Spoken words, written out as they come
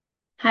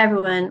Hi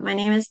everyone, my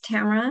name is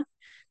Tamra.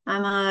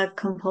 I'm a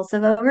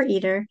compulsive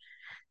overeater.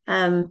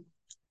 Um,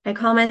 I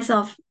call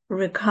myself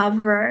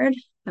recovered.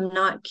 I'm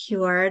not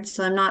cured,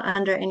 so I'm not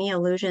under any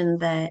illusion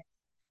that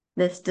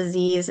this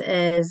disease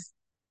is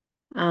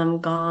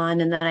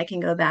gone and that I can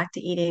go back to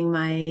eating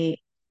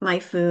my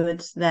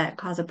foods that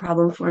cause a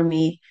problem for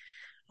me,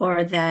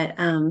 or that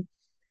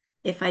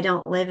if I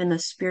don't live in the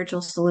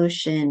spiritual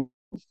solution,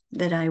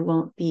 that I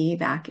won't be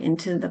back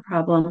into the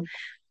problem.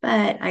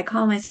 But I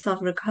call myself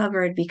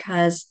recovered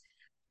because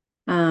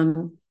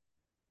um,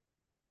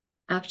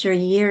 after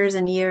years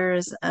and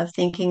years of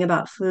thinking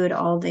about food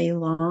all day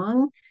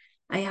long,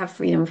 I have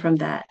freedom from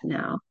that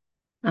now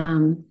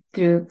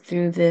through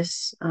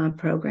this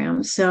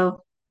program.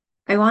 So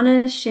I want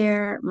to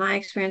share my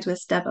experience with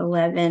step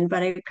 11,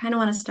 but I kind of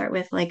want to start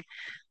with like,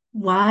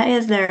 why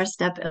is there a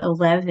step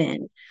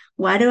 11?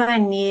 Why do I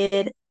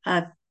need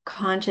a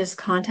conscious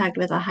contact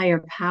with a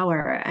higher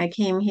power? I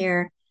came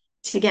here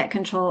to get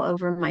control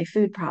over my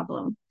food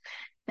problem.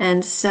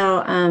 And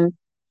so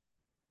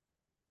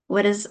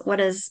what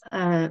does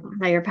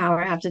higher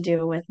power have to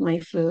do with my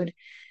food?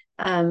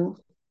 Um,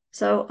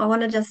 so I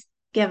want to just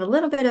give a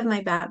little bit of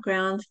my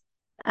background.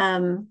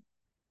 Um,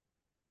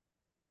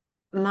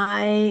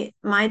 my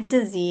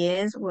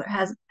disease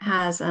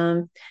has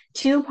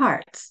two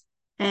parts,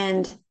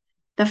 and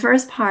the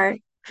first part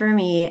for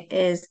me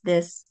is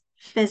this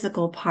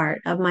physical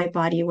part of my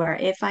body where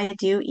if I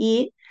do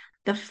eat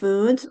the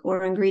foods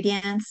or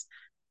ingredients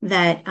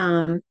that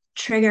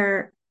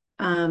trigger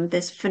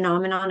this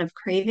phenomenon of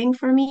craving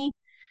for me,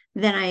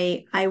 then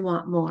I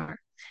want more.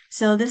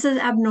 So this is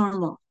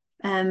abnormal.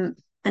 Um,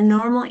 a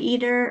normal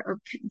eater or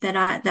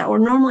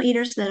normal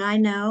eaters that I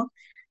know,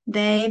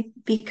 they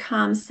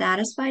become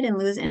satisfied and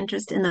lose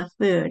interest in the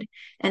food.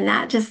 And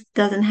that just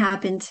doesn't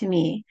happen to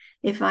me.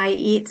 If I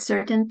eat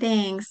certain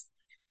things,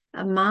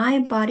 my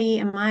body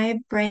and my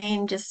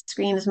brain just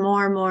screams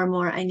more, more,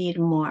 more. I need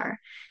more.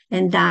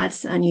 And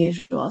that's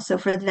unusual. So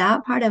for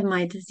that part of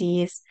my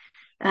disease,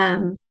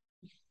 um,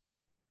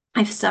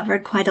 I've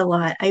suffered quite a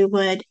lot. I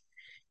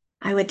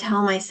would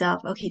tell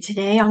myself, okay,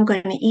 today I'm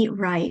going to eat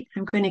right.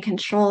 I'm going to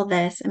control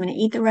this. I'm going to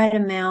eat the right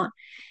amount.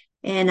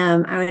 And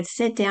I would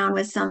sit down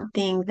with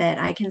something that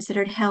I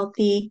considered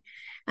healthy,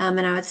 and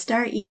I would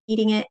start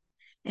eating it,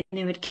 and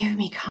it would give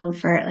me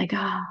comfort, like,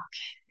 oh,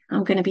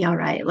 I'm going to be all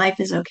right. Life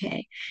is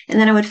okay. And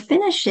then I would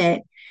finish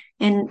it,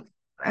 and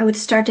I would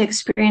start to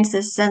experience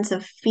this sense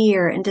of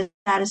fear and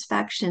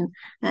dissatisfaction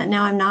that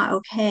now I'm not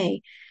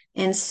okay.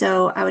 And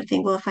so I would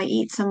think, well, if I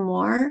eat some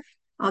more,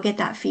 I'll get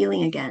that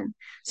feeling again.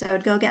 So I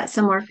would go get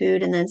some more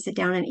food and then sit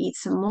down and eat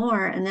some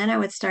more. And then I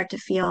would start to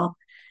feel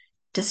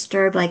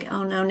disturbed, like,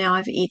 oh no, now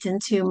I've eaten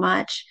too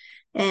much.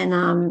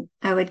 And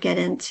I would get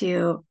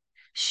into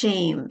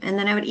shame. And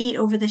then I would eat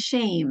over the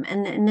shame.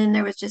 And then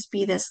there would just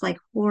be this like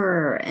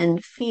horror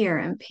and fear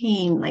and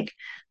pain. Like,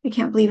 I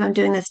can't believe I'm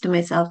doing this to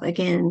myself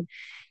again.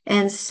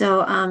 And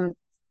so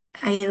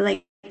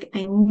I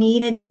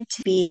needed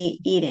to be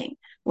eating,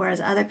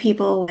 whereas other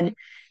people would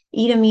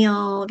eat a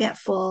meal, get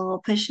full,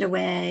 push it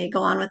away,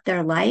 go on with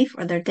their life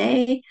or their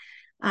day.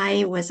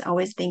 I was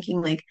always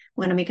thinking like,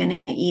 when am I going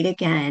to eat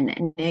again?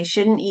 And I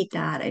shouldn't eat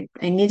that.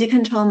 I need to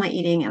control my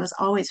eating. It was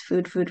always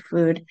food, food,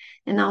 food.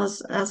 And that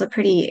was a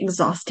pretty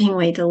exhausting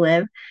way to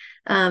live.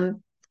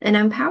 And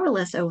I'm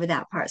powerless over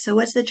that part. So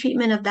what's the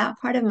treatment of that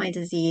part of my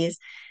disease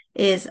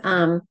is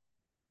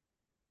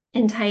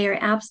entire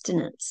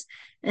abstinence.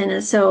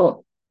 And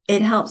so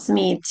it helps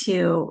me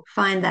to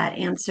find that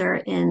answer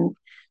in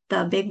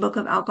the big book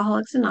of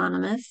Alcoholics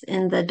Anonymous,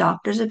 in the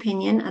doctor's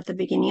opinion at the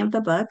beginning of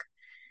the book.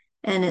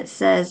 And it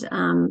says,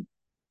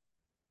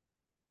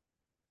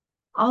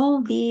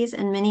 all these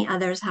and many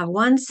others have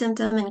one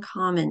symptom in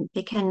common.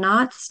 They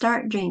cannot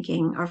start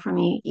drinking, or for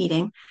me,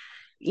 eating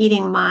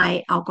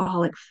my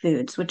alcoholic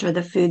foods, which are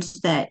the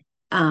foods that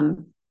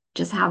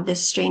just have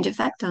this strange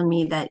effect on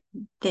me that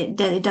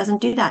it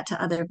doesn't do that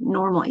to other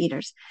normal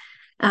eaters.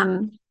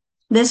 Um,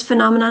 this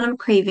phenomenon of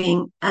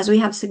craving, as we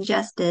have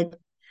suggested,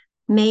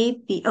 may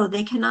be, oh,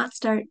 they cannot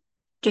start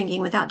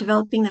drinking without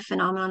developing the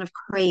phenomenon of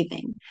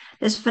craving.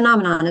 This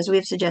phenomenon, as we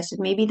have suggested,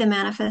 may be the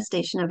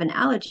manifestation of an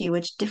allergy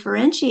which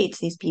differentiates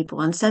these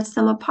people and sets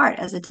them apart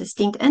as a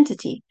distinct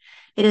entity.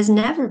 It has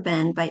never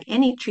been, by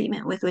any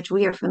treatment with which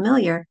we are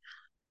familiar,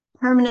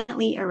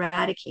 permanently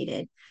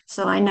eradicated.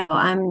 So I know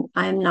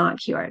I'm not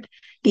cured.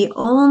 The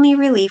only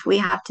relief we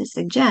have to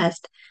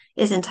suggest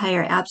is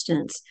entire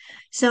abstinence.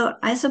 So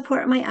I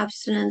support my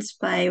abstinence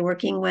by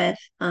working with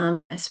a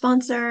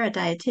sponsor, a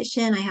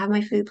dietitian. I have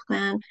my food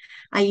plan.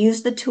 I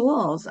use the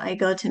tools. I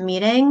go to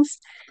meetings.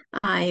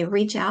 I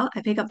reach out.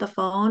 I pick up the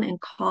phone and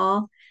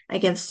call. I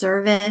give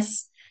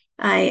service.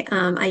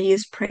 I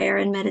use prayer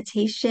and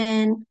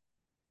meditation.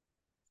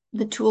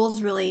 The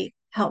tools really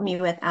help me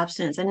with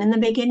abstinence. And in the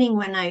beginning,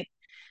 when I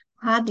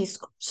had these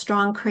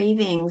strong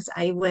cravings,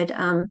 it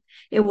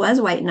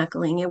was white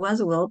knuckling, it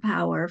was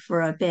willpower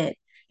for a bit.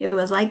 It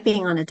was like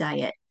being on a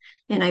diet.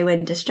 And I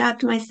would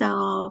distract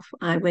myself,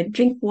 I would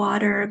drink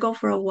water, go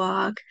for a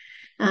walk.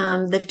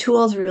 The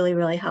tools really,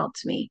 really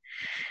helped me.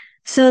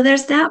 So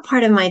there's that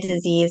part of my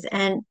disease.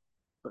 And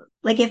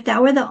like if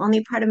that were the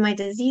only part of my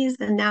disease,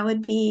 then that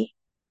would be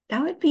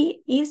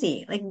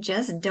easy. Like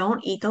just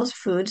don't eat those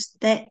foods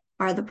that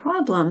are the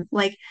problem.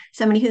 Like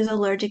somebody who's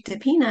allergic to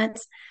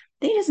peanuts,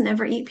 they just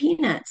never eat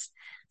peanuts.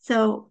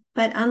 So,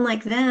 but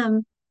unlike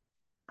them,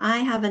 I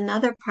have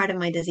another part of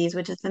my disease,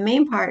 which is the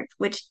main part,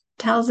 which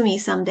tells me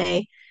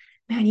someday,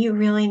 man, you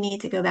really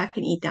need to go back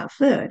and eat that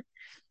food.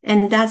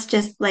 And that's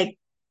just like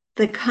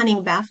the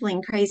cunning,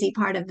 baffling, crazy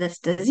part of this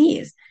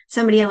disease.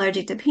 Somebody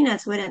allergic to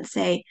peanuts wouldn't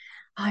say,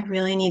 "Oh, I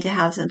really need to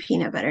have some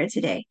peanut butter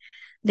today."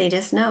 They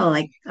just know,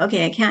 like,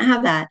 okay, I can't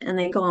have that. And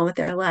they go on with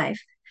their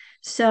life.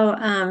 So,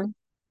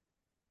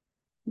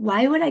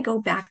 why would I go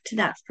back to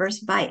that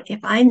first bite if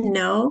I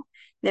know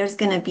there's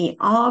going to be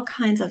all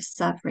kinds of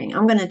suffering?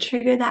 I'm going to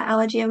trigger that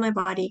allergy in my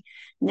body.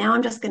 Now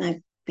I'm just going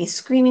to be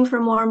screaming for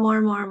more and more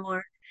and more and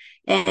more.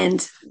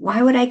 And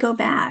why would I go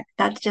back?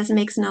 That just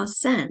makes no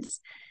sense.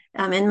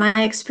 In my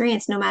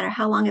experience, no matter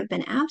how long I've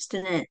been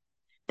abstinent,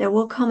 there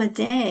will come a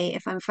day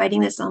if I'm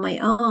fighting this on my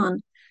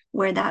own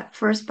where that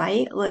first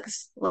bite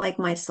looks like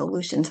my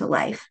solution to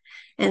life.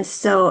 And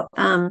so,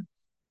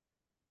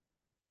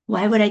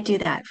 why would I do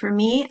that? For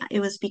me, it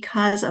was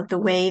because of the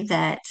way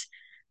that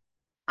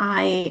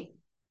I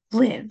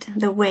lived,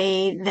 the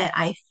way that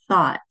I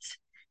thought,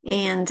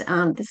 and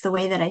it's the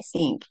way that I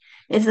think.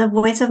 It's the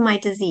voice of my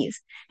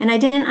disease. And I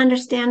didn't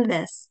understand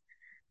this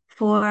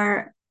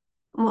for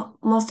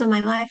most of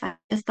my life. I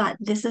just thought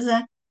this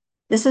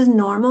is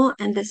normal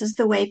and this is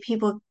the way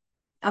people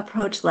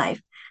approach life.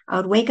 I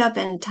would wake up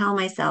and tell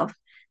myself,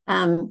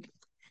 um,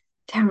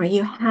 Tamra,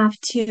 you have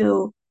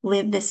to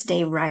live this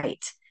day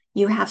right.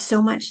 You have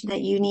so much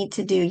that you need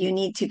to do. You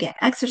need to get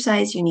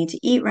exercise. You need to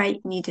eat right.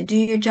 You need to do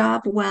your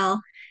job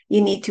well.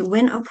 You need to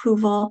win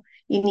approval.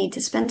 You need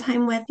to spend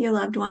time with your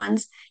loved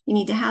ones. You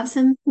need to have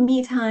some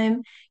me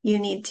time. You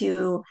need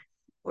to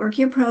work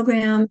your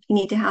program. You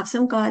need to have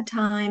some God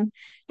time.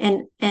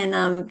 And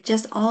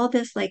just all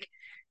this like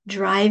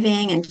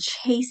driving and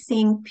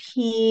chasing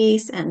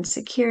peace and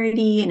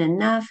security and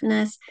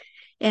enoughness.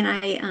 And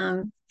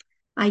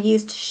I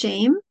used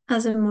shame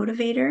as a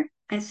motivator.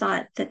 I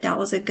thought that that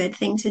was a good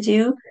thing to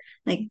do.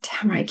 Like,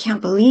 Tamara, I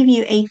can't believe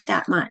you ate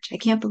that much. I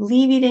can't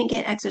believe you didn't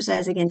get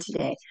exercise again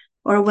today,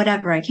 or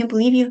whatever. I can't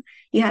believe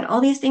you had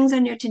all these things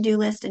on your to-do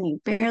list and you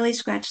barely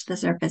scratched the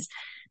surface.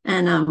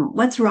 And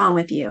what's wrong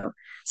with you?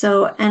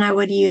 So, and I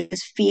would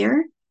use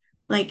fear.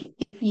 Like,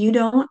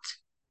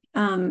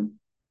 um,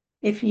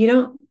 if you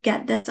don't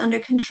get this under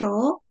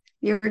control,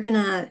 you're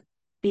gonna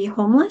be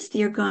homeless.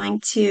 You're going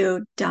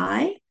to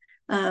die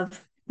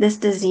of this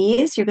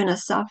disease. You're gonna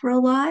suffer a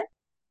lot.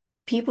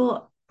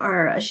 People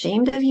are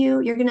ashamed of you.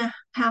 You're gonna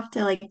have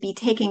to like be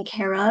taken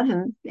care of,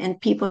 and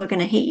people are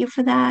gonna hate you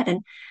for that. And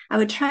I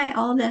would try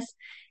all this,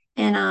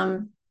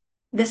 and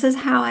this is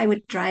how I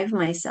would drive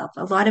myself.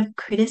 A lot of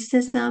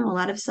criticism, a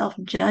lot of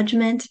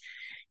self-judgment,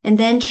 and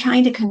then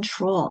trying to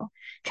control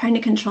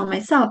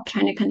myself,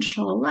 trying to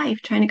control life,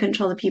 trying to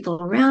control the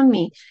people around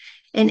me.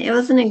 And it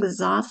was an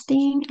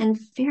exhausting and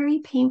very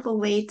painful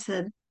way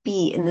to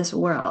be in this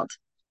world.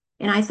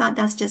 And I thought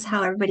that's just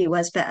how everybody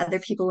was, but other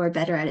people were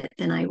better at it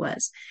than I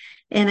was.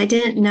 And I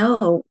didn't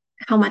know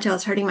how much I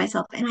was hurting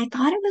myself. And I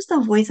thought it was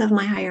the voice of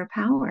my higher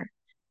power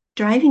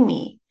driving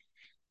me.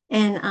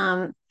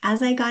 And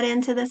as I got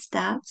into the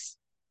steps,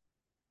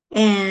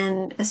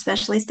 and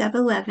especially step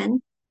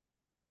 11,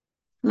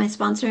 my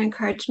sponsor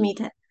encouraged me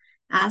to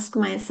ask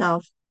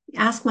myself,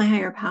 ask my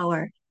higher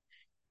power,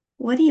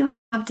 what do you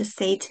have to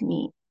say to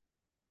me?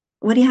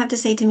 What do you have to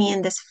say to me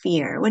in this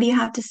fear? What do you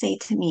have to say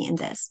to me in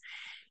this?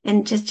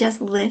 And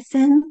just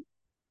listen.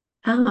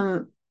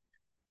 Um,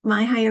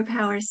 my higher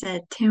power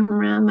said,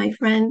 Tamara, my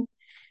friend,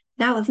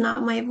 that was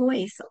not my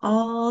voice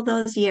all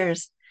those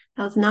years.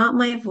 That was not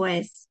my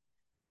voice.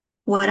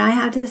 What I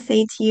have to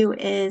say to you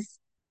is,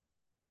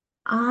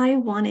 I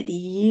wanted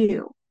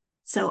you.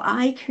 So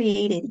I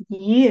created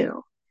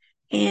you,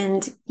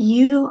 and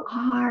you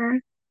are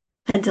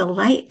a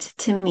delight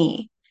to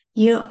me.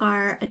 You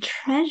are a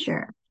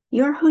treasure.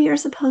 You're who you're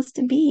supposed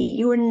to be.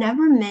 You were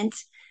never meant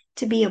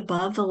to be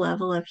above the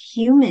level of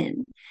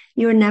human.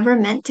 You were never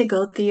meant to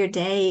go through your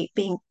day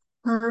being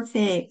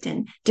perfect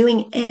and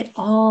doing it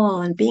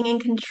all and being in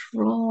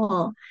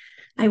control.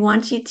 I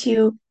want you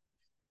to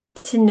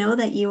know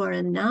that you are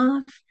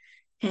enough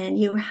and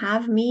you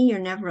have me. You're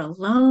never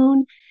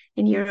alone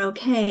and you're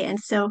okay. And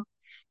so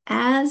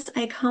as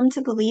I come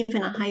to believe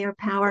in a higher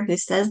power who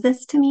says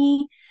this to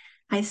me,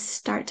 I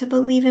start to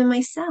believe in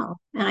myself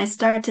and I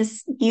start to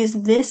use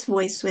this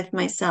voice with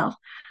myself.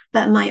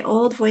 But my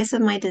old voice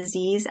of my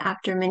disease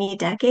after many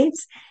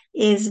decades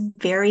is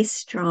very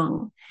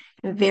strong,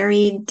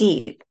 very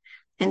deep.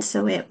 And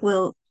so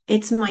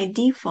it's my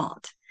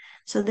default.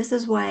 So this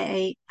is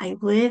why I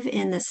live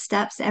in the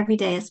steps every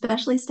day,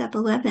 especially step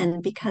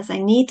 11, because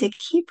I need to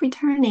keep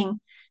returning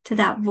to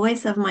that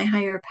voice of my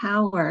higher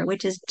power,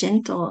 which is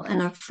gentle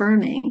and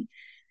affirming.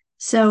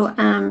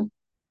 So,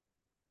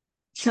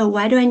 so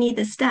why do I need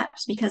the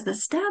steps? Because the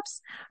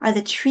steps are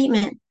the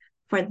treatment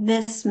for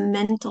this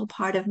mental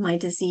part of my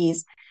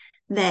disease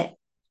that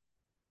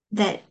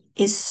that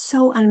is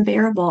so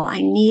unbearable.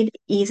 I need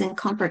ease and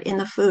comfort in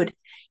the food,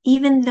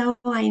 even though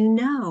I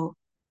know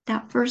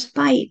that first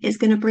bite is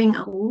going to bring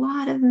a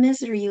lot of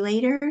misery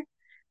later.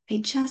 I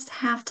just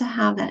have to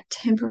have that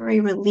temporary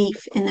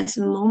relief in this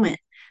moment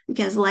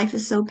because life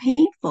is so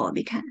painful.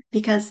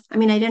 Because I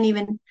mean, I didn't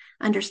even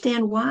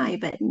understand why,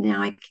 but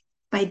now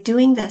by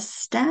doing the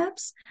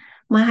steps,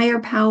 my higher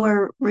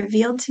power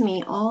revealed to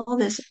me all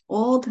this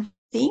old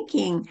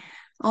thinking,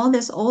 all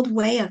this old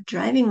way of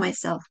driving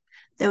myself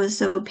that was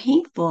so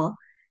painful.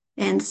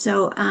 And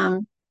so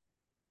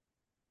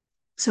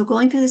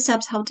going through the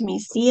steps helped me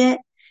see it.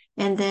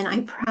 And then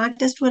I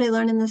practiced what I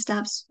learned in the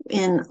steps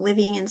in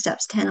living in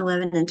steps 10,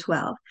 11, and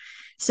 12.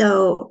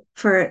 So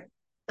for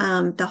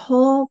the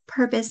whole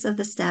purpose of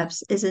the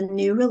steps is a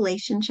new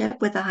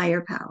relationship with a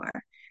higher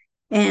power.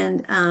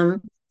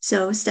 And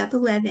so step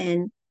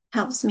 11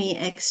 helps me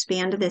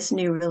expand this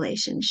new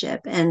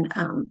relationship and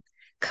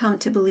come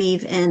to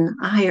believe in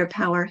a higher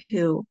power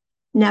who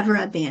never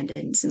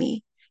abandons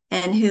me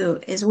and who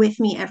is with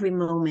me every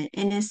moment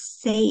and is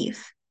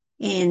safe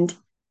and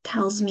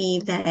tells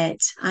me that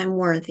I'm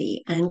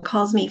worthy and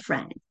calls me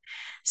friend.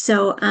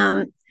 So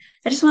I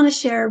just want to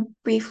share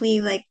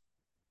briefly like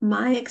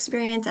my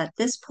experience at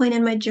this point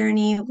in my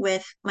journey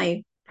with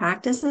my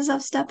practices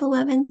of step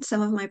 11,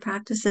 some of my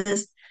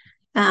practices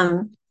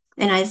um,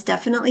 and it's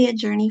definitely a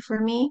journey for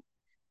me.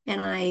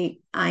 And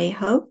I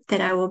hope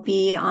that I will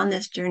be on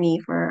this journey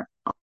for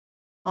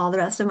all the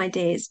rest of my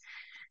days.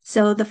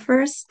 So the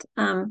first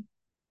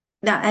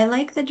that I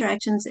like the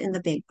directions in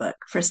the big book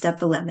for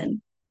step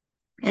 11.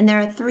 And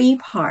there are three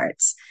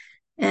parts.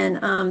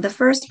 And the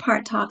first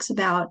part talks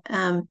about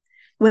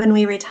when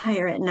we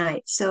retire at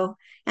night. So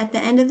at the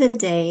end of the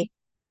day,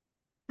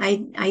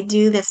 I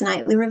do this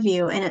nightly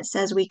review and it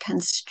says we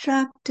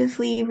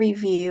constructively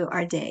review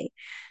our day.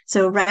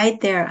 So right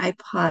there, I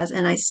pause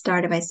and I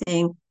started by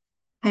saying,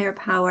 higher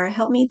power,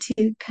 help me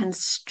to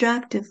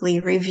constructively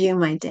review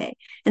my day.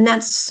 And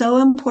that's so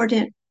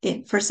important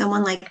for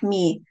someone like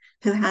me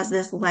who has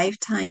this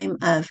lifetime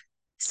of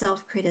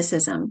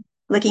self-criticism,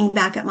 looking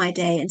back at my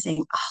day and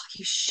saying, oh,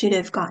 you should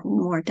have gotten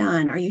more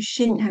done, or you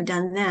shouldn't have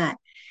done that.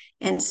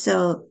 And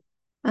so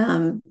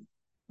um,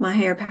 my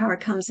higher power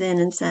comes in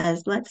and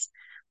says,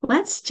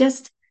 let's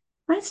just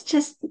let's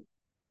just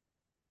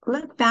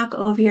look back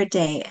over your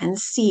day and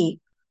see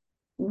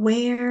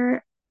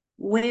where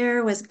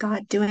where was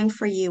God doing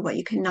for you what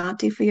you could not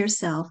do for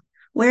yourself?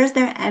 Where is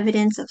there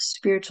evidence of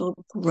spiritual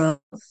growth?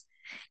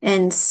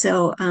 And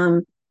so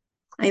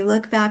I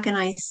look back and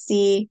I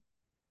see,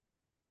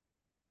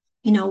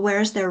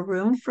 where's there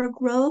room for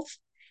growth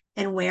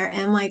and where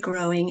am I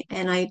growing?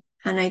 And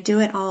I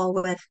do it all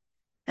with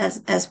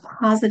as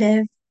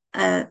positive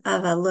of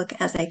a look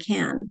as I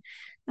can.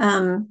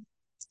 Um,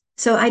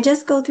 So I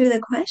just go through the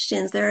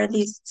questions. There are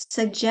these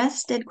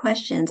suggested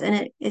questions,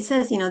 and it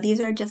says, these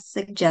are just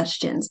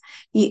suggestions.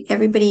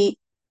 Everybody,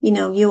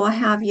 you will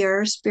have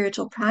your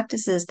spiritual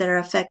practices that are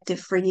effective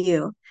for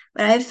you.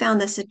 But I've found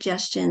the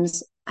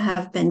suggestions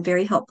have been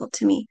very helpful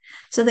to me.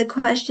 So the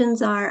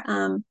questions are,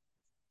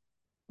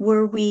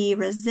 were we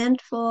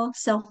resentful,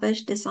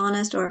 selfish,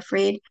 dishonest, or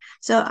afraid?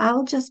 So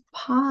I'll just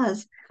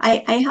pause.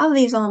 I have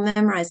these all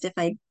memorized if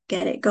I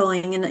get it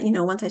going.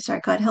 And, once I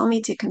start, God, help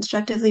me to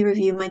constructively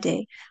review my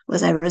day.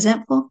 Was I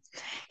resentful?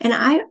 And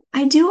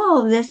I do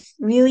all of this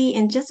really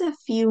in just a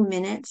few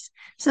minutes.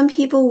 Some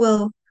people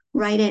will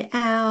write it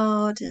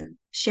out and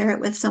share it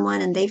with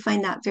someone, and they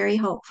find that very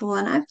helpful.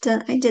 And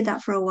I did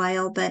that for a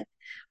while, but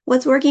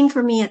what's working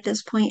for me at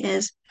this point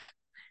is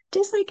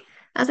just like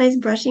as I was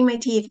brushing my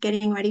teeth,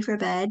 getting ready for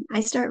bed,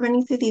 I start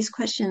running through these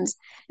questions.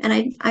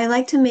 And I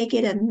like to make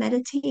it a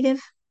meditative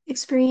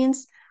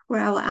experience where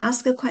I will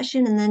ask a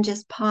question and then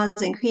just pause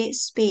and create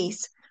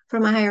space for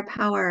my higher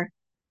power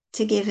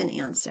to give an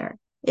answer.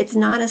 It's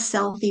not a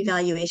self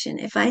evaluation.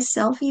 If I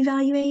self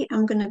evaluate,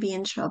 I'm going to be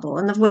in trouble.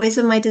 And the voice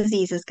of my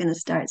disease is going to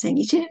start saying,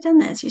 you should have done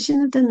this, you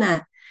shouldn't have done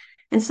that.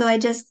 And so I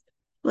just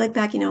look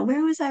back,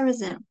 where was I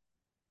resentful,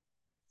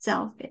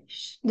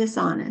 selfish,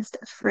 dishonest,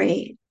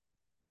 afraid?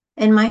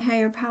 And my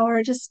higher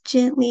power just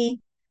gently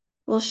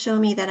will show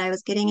me that I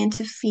was getting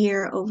into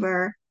fear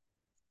over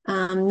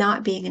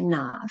not being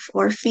enough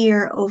or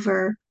fear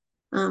over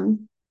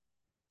um,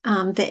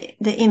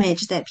 the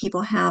image that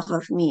people have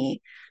of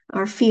me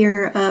or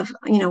fear of,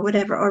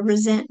 whatever, or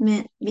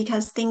resentment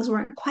because things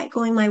weren't quite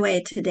going my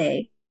way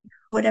today,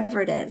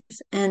 whatever it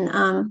is.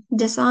 And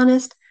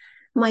dishonest,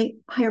 my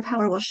higher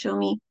power will show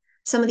me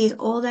some of these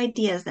old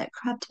ideas that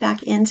crept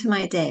back into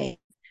my day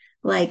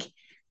like,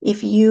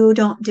 if you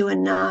don't do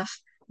enough,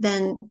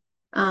 then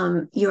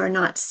you are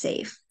not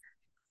safe,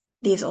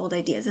 these old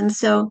ideas. And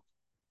so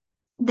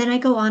then I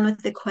go on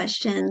with the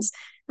questions.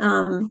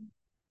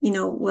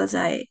 Was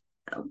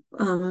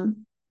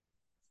um,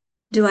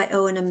 do I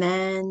owe an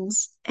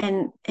amends?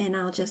 And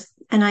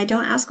I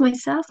don't ask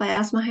myself, I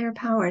ask my higher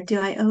power, do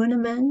I owe an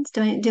amends?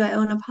 Do I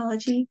owe an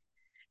apology?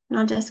 And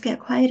I'll just get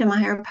quiet. And my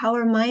higher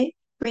power might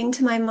bring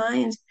to my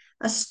mind,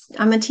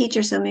 I'm a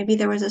teacher, so maybe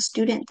there was a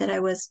student that I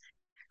was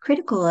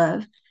critical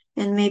of.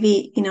 And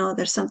maybe,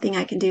 there's something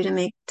I can do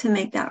to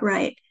make that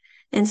right.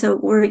 And so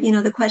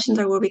the questions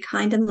are, were we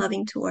kind and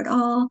loving toward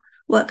all?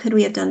 What could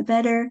we have done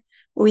better?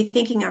 Were we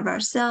thinking of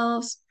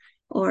ourselves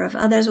or of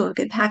others? What we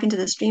could pack into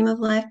the stream of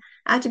life?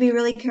 I have to be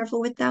really careful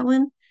with that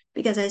one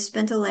because I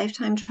spent a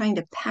lifetime trying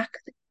to pack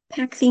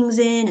things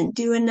in and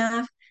do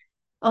enough.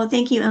 Oh,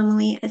 thank you,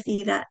 Emily. I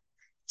see that.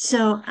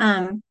 So,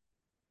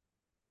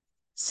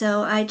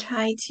 so I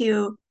try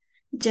to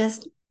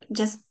just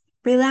just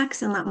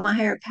relax and let my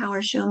higher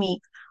power show me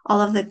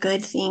all of the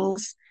good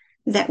things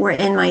that were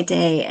in my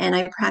day. And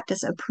I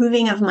practice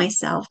approving of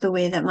myself the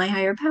way that my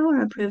higher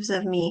power approves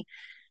of me.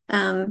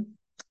 Um,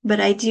 but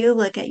I do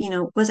look at,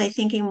 was I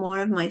thinking more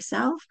of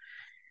myself?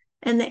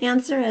 And the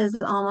answer is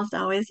almost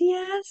always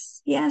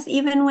yes, yes.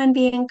 Even when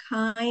being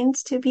kind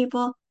to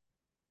people,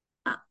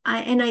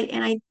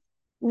 I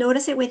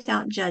notice it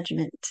without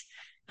judgment.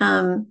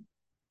 Um,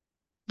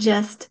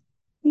 just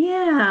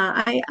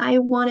yeah, I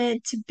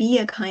wanted to be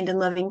a kind and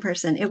loving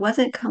person. It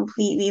wasn't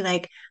completely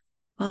like,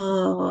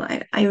 oh,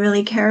 I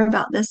really care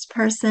about this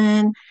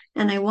person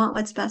and I want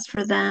what's best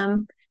for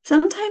them.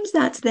 Sometimes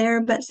that's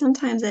there, but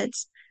sometimes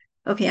it's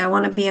okay, I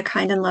want to be a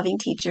kind and loving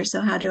teacher,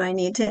 so how do I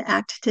need to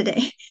act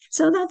today?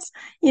 So that's,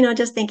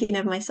 just thinking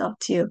of myself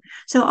too.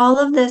 So all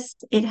of this,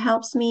 it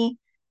helps me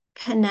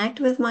connect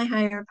with my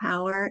higher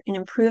power and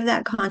improve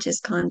that conscious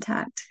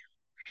contact.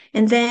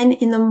 And then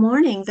in the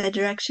morning, the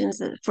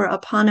directions for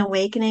upon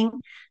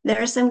awakening,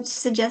 there are some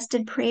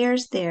suggested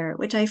prayers there,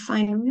 which I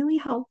find really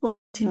helpful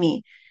to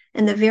me.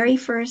 And the very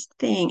first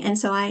thing, and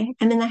so I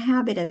am in the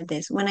habit of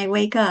this. When I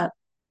wake up,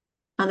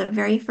 the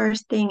very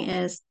first thing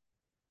is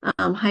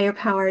higher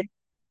power.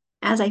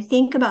 As I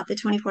think about the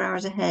 24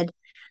 hours ahead,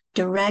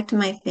 direct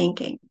my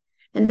thinking.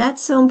 And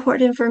that's so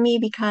important for me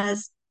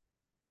because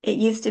it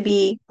used to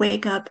be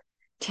wake up,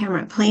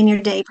 Tamra, plan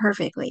your day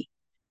perfectly.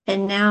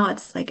 And now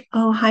it's like,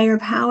 oh, higher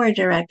power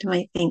direct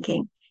my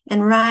thinking.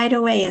 And right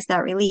away is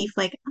that relief,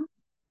 like, oh,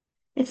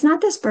 it's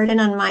not this burden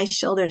on my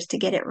shoulders to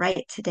get it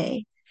right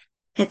today.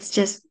 It's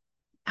just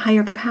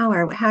higher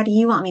power. How do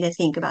you want me to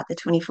think about the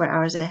 24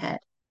 hours ahead?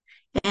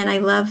 And I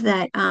love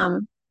that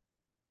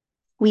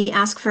we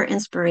ask for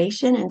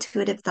inspiration,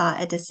 intuitive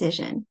thought, a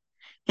decision.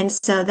 And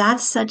so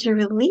that's such a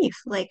relief.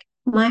 Like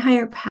my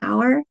higher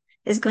power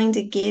is going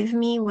to give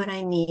me what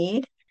I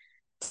need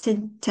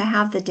to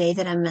have the day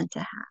that I'm meant to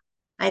have.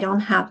 I don't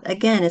have,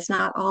 again, it's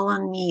not all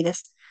on me.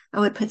 I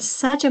would put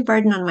such a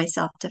burden on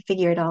myself to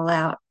figure it all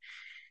out.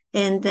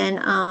 And then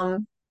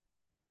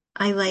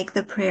I like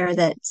the prayer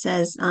that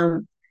says,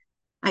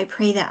 I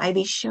pray that I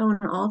be shown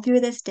all through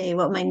this day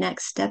what my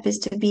next step is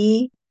to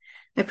be.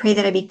 I pray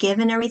that I be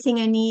given everything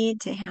I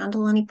need to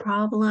handle any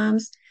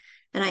problems.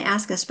 And I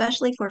ask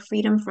especially for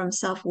freedom from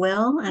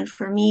self-will. And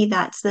for me,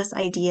 that's this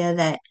idea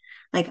that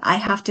like I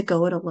have to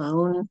go it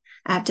alone.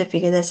 I have to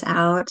figure this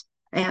out.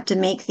 I have to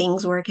make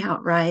things work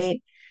out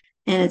right.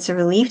 And it's a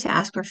relief to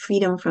ask for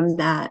freedom from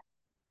that.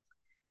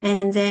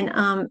 And then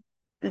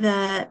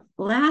the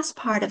last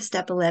part of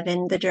step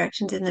 11, the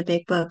directions in the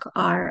big book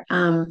are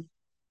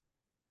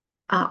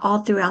all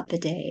throughout the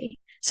day.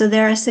 So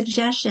there are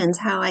suggestions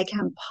how I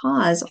can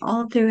pause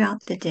all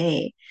throughout the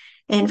day.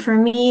 And for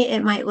me,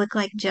 it might look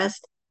like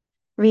just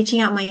reaching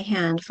out my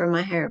hand for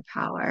my higher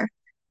power.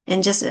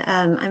 And just,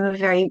 I'm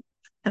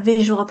a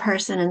visual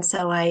person. And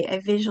so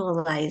I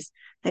visualize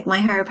like my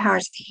higher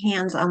power's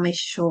hands on my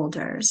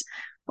shoulders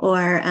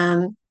or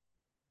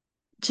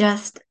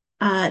just,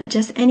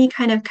 just any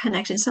kind of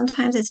connection.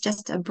 Sometimes it's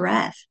just a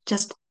breath,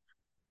 just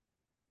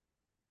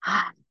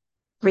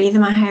breathe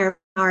my higher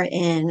power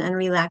in and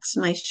relax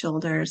my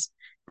shoulders.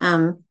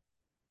 Um,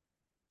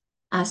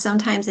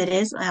 Sometimes it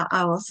is,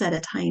 I will set a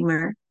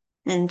timer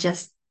and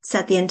just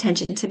set the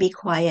intention to be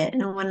quiet.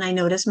 And when I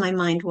notice my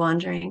mind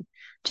wandering,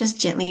 just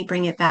gently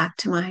bring it back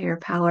to my higher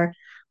power.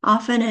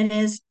 Often it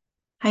is,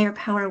 higher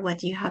power, what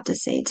do you have to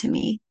say to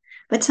me?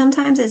 But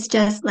sometimes it's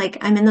just like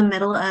I'm in the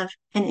middle of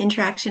an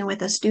interaction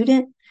with a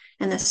student,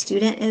 and the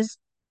student is,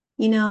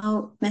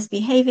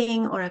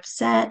 misbehaving or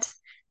upset.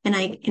 And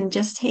I am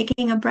just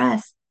taking a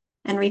breath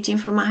and reaching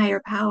for my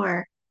higher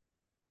power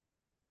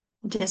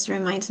just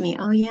reminds me,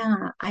 oh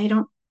yeah, I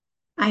don't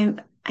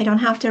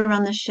have to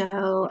run the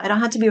show. I don't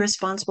have to be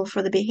responsible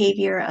for the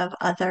behavior of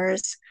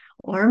others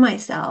or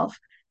myself.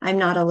 I'm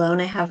not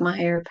alone. I have my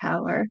higher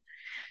power.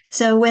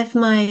 So with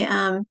my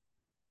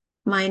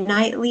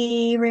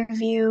nightly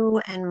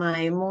review and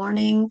my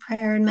morning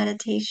prayer and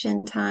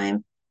meditation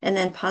time, and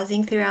then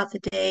pausing throughout the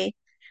day,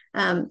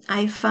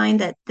 I find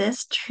that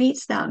this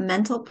treats that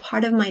mental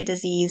part of my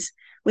disease,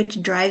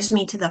 which drives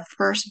me to the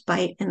first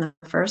bite in the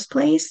first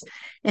place.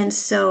 And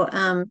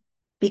so,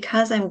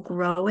 because I'm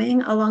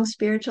growing along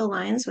spiritual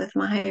lines with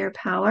my higher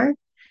power,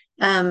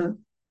 um,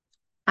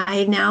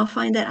 I now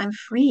find that I'm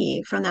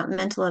free from that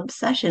mental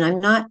obsession. I'm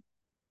not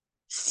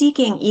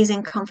seeking ease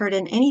and comfort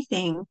in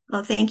anything.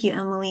 Oh, thank you,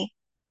 Emily.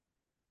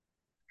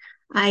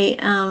 I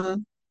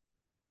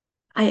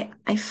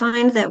I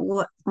find that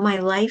what my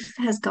life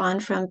has gone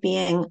from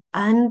being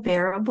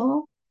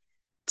unbearable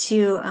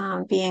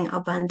to being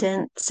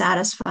abundant,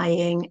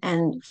 satisfying,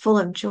 and full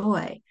of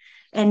joy.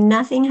 and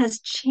nothing has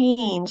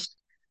changed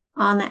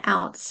on the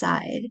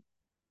outside.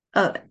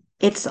 uh,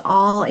 it's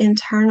all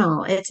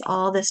internal. It's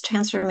all this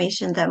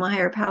transformation that my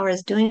higher power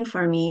is doing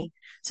for me.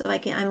 So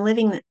I'm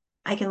living,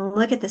 I can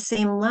look at the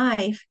same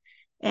life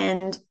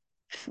and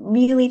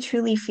really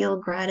truly feel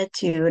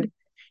gratitude.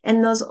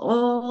 And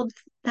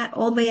that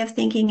old way of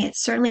thinking, it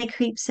certainly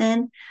creeps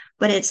in,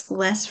 but it's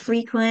less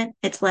frequent,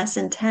 it's less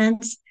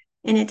intense,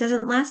 and it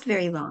doesn't last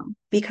very long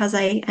because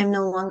I'm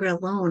no longer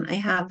alone. I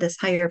have this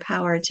higher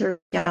power to reach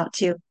out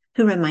to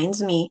who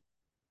reminds me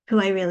who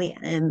I really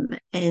am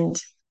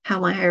and how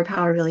my higher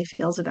power really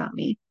feels about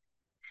me.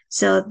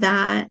 So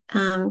that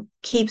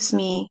keeps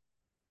me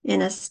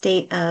in a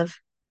state of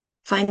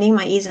finding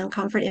my ease and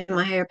comfort in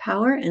my higher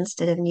power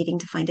instead of needing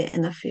to find it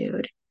in the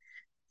food.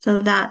 So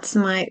that's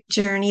my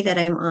journey that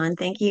I'm on.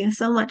 Thank you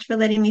so much for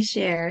letting me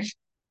share.